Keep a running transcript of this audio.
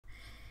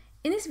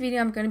In this video,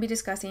 I'm going to be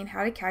discussing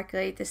how to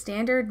calculate the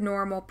standard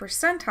normal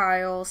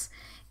percentiles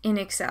in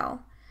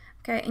Excel.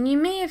 Okay, and you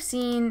may have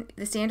seen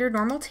the standard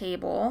normal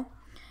table,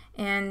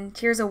 and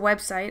here's a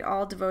website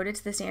all devoted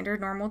to the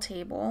standard normal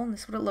table.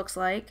 This is what it looks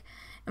like.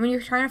 And when you're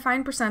trying to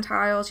find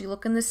percentiles, you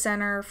look in the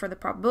center for the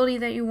probability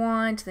that you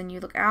want, then you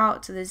look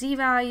out to the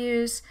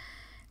z-values.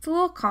 It's a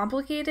little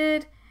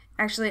complicated.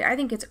 Actually, I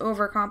think it's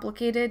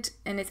overcomplicated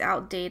and it's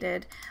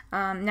outdated.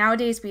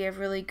 Nowadays, we have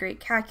really great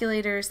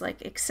calculators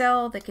like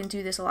Excel that can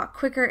do this a lot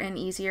quicker and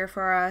easier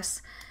for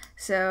us.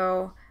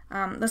 So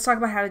let's talk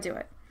about how to do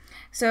it.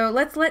 So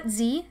let's let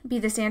z be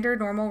the standard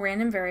normal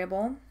random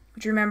variable,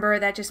 which remember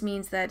that just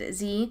means that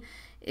z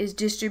is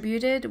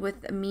distributed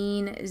with a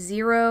mean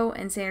 0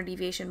 and standard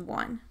deviation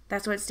 1.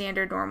 That's what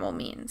standard normal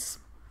means.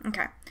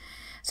 Okay.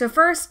 So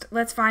first,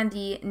 let's find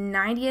the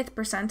 90th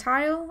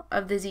percentile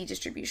of the z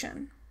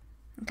distribution.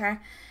 Okay,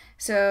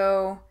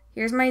 so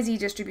here's my z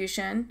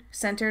distribution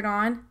centered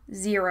on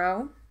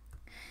 0,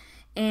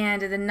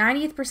 and the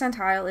 90th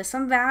percentile is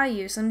some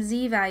value, some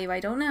z value. I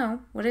don't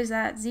know. What is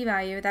that z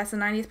value? That's the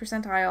 90th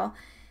percentile.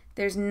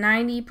 There's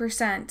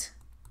 90%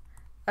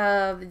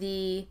 of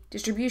the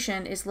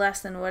distribution is less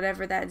than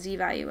whatever that z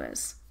value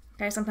is.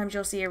 Okay, sometimes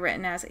you'll see it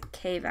written as a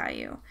k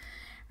value,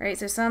 right?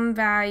 So some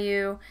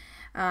value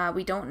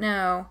we don't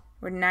know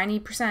where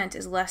 90%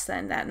 is less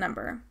than that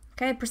number.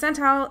 Okay,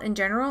 percentile in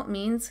general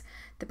means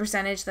the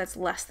percentage that's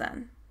less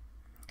than.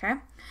 Okay, all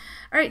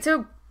right,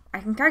 so I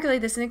can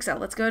calculate this in Excel.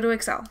 Let's go to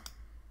Excel.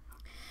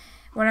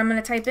 What I'm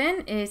going to type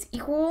in is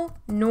equal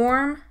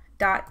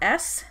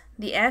norm.s.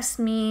 The s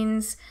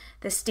means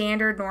the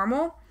standard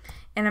normal,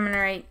 and I'm going to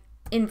write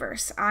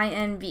inverse,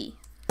 INV.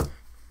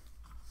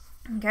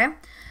 Okay,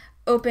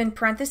 open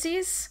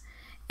parentheses,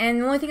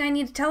 and the only thing I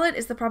need to tell it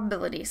is the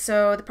probability.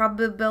 So the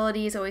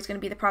probability is always going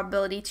to be the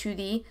probability to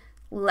the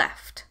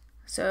left.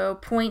 So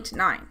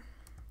 0.9.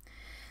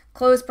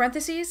 Close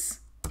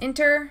parentheses,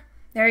 enter,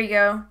 there you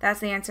go,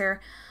 that's the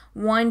answer,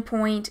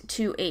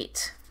 1.28.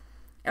 It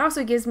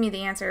also gives me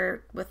the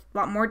answer with a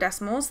lot more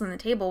decimals than the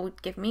table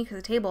would give me, because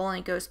the table only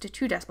goes to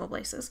 2 decimal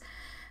places.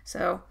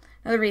 So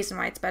another reason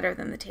why it's better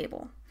than the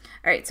table.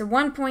 Alright, so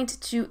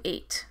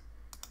 1.28.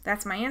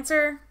 That's my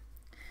answer.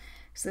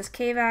 So this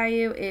k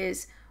value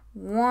is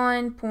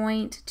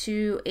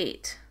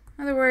 1.28.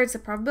 In other words, the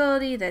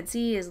probability that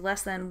z is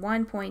less than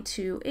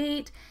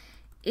 1.28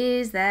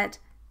 is that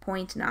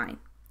 0.9.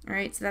 All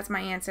right, so that's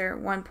my answer,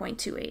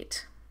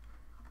 1.28.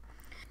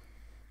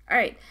 All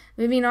right,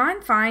 moving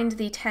on, find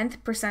the 10th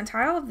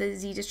percentile of the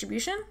z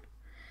distribution.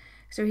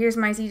 So here's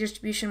my z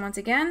distribution once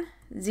again,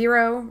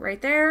 0 right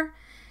there.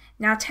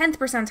 Now 10th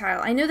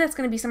percentile, I know that's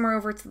going to be somewhere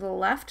over to the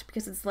left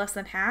because it's less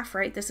than half,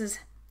 right? This is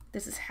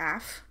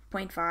half,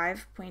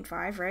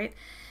 0.5, right?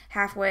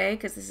 Halfway,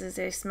 because this is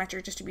a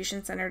symmetric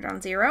distribution centered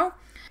on 0.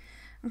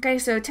 Okay,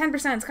 so 10%,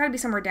 it's got to be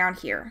somewhere down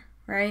here,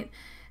 right?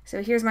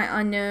 So here's my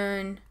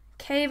unknown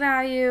k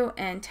value,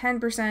 and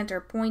 10% or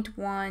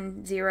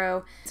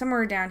 0.10,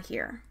 somewhere down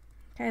here.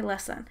 Okay,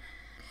 less than.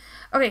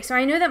 Okay, so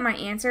I know that my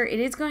answer, it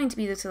is going to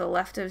be to the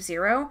left of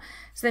 0,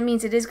 so that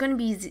means it is going to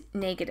be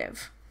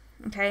negative.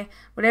 Okay,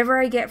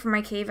 whatever I get from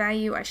my k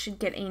value, I should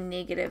get a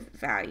negative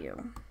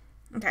value.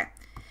 Okay,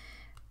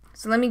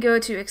 so let me go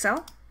to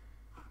Excel.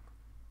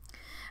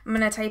 I'm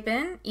going to type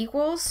in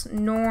equals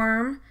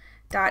norm.s.inv.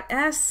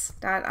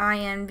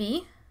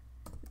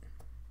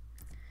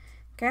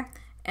 Okay,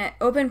 and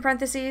open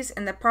parentheses,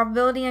 and the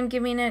probability I'm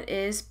giving it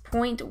is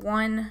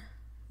 0.10.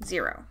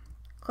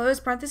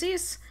 Close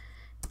parentheses,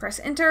 press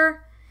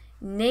enter,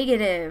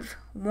 negative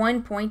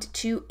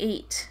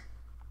 1.28.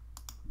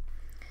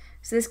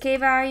 So this k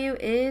value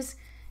is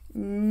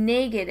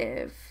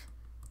negative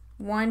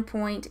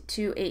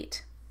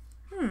 1.28.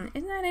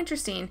 Isn't that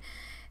interesting?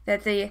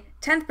 That the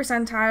 10th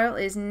percentile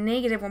is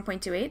negative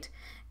 1.28,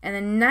 and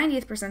the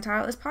 90th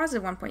percentile is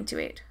positive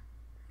 1.28.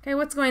 Okay,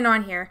 what's going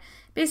on here?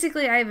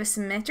 Basically, I have a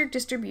symmetric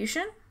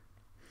distribution,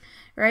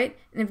 right?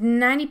 And if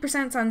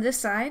 90% is on this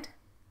side,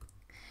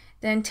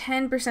 then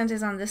 10%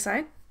 is on this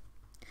side.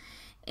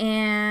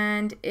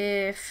 And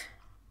if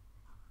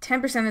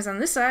 10% is on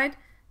this side,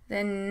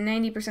 then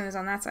 90% is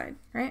on that side,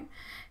 right?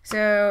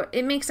 So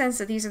it makes sense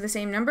that these are the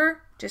same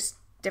number, just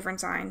different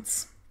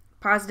signs.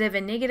 Positive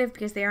and negative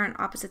because they are on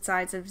opposite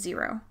sides of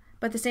 0,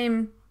 but the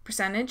same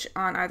percentage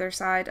on either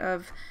side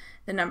of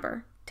the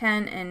number,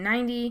 10 and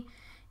 90,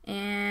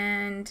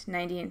 and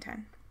 90 and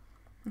 10.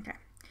 Okay.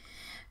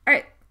 All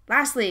right,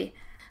 lastly,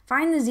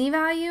 find the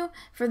z-value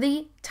for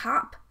the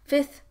top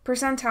 5th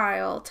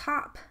percentile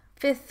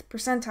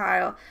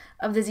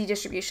of the z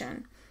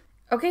distribution.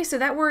 Okay, so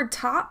that word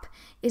top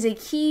is a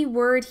key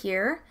word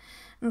here.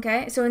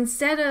 Okay, so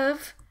instead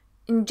of,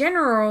 in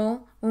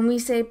general, when we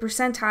say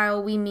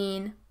percentile, we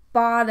mean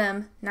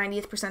bottom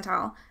 90th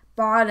percentile,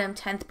 bottom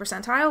 10th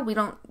percentile. We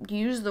don't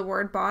use the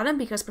word bottom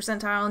because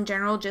percentile in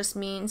general just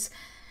means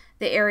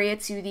the area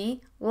to the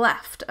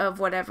left of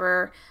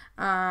whatever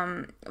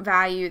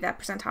value that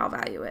percentile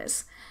value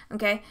is.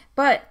 Okay,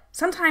 but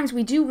sometimes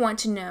we do want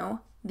to know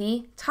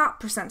the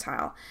top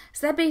percentile.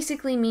 So that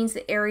basically means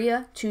the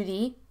area to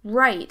the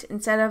right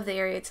instead of the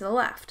area to the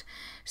left.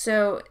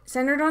 So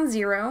centered on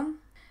 0,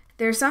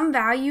 there's some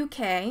value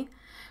k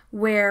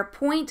where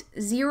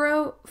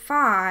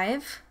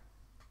 0.05,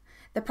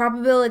 the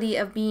probability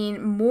of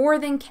being more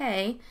than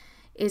k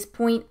is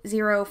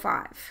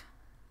 0.05.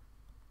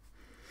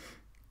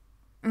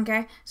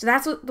 Okay, so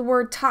that's what the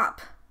word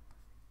top.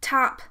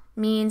 Top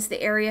means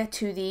the area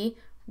to the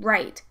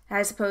right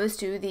as opposed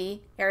to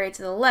the area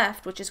to the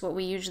left, which is what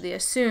we usually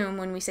assume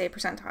when we say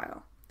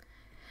percentile.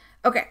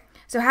 Okay,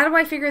 so how do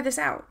I figure this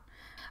out?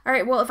 All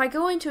right, well, if I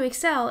go into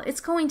Excel, it's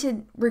going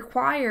to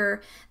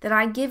require that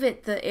I give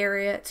it the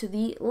area to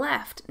the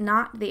left,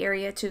 not the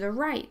area to the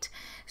right.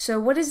 So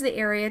what is the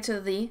area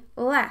to the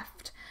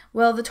left?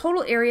 Well, the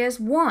total area is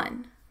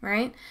 1,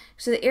 right?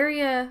 So the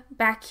area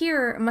back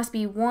here must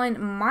be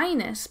 1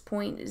 minus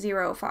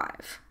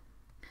 0.05.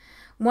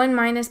 1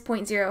 minus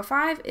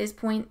 0.05 is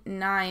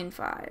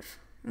 0.95,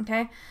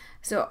 okay?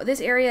 So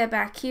this area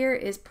back here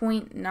is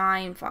 0.95,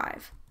 and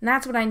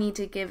that's what I need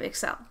to give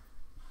Excel.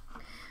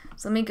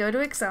 So let me go to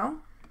Excel,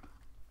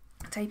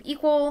 type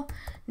equal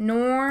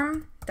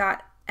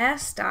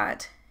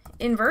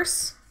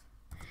norm.s.inverse,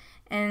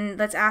 and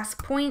let's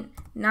ask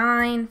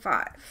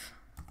 0.95.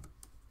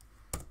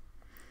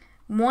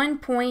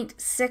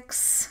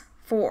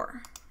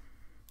 1.64.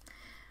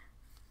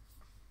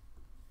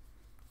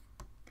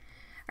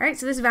 All right,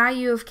 so this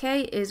value of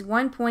k is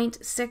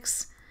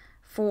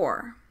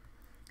 1.64.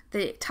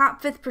 The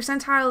top 5th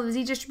percentile of the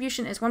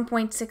z-distribution is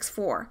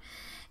 1.64.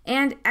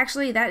 And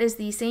actually, that is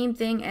the same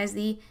thing as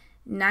the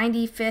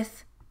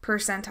 95th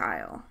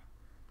percentile.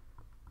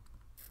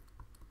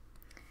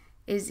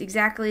 Is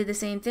exactly the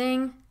same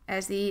thing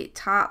as the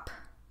top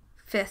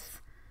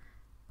 5th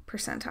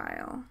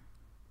percentile.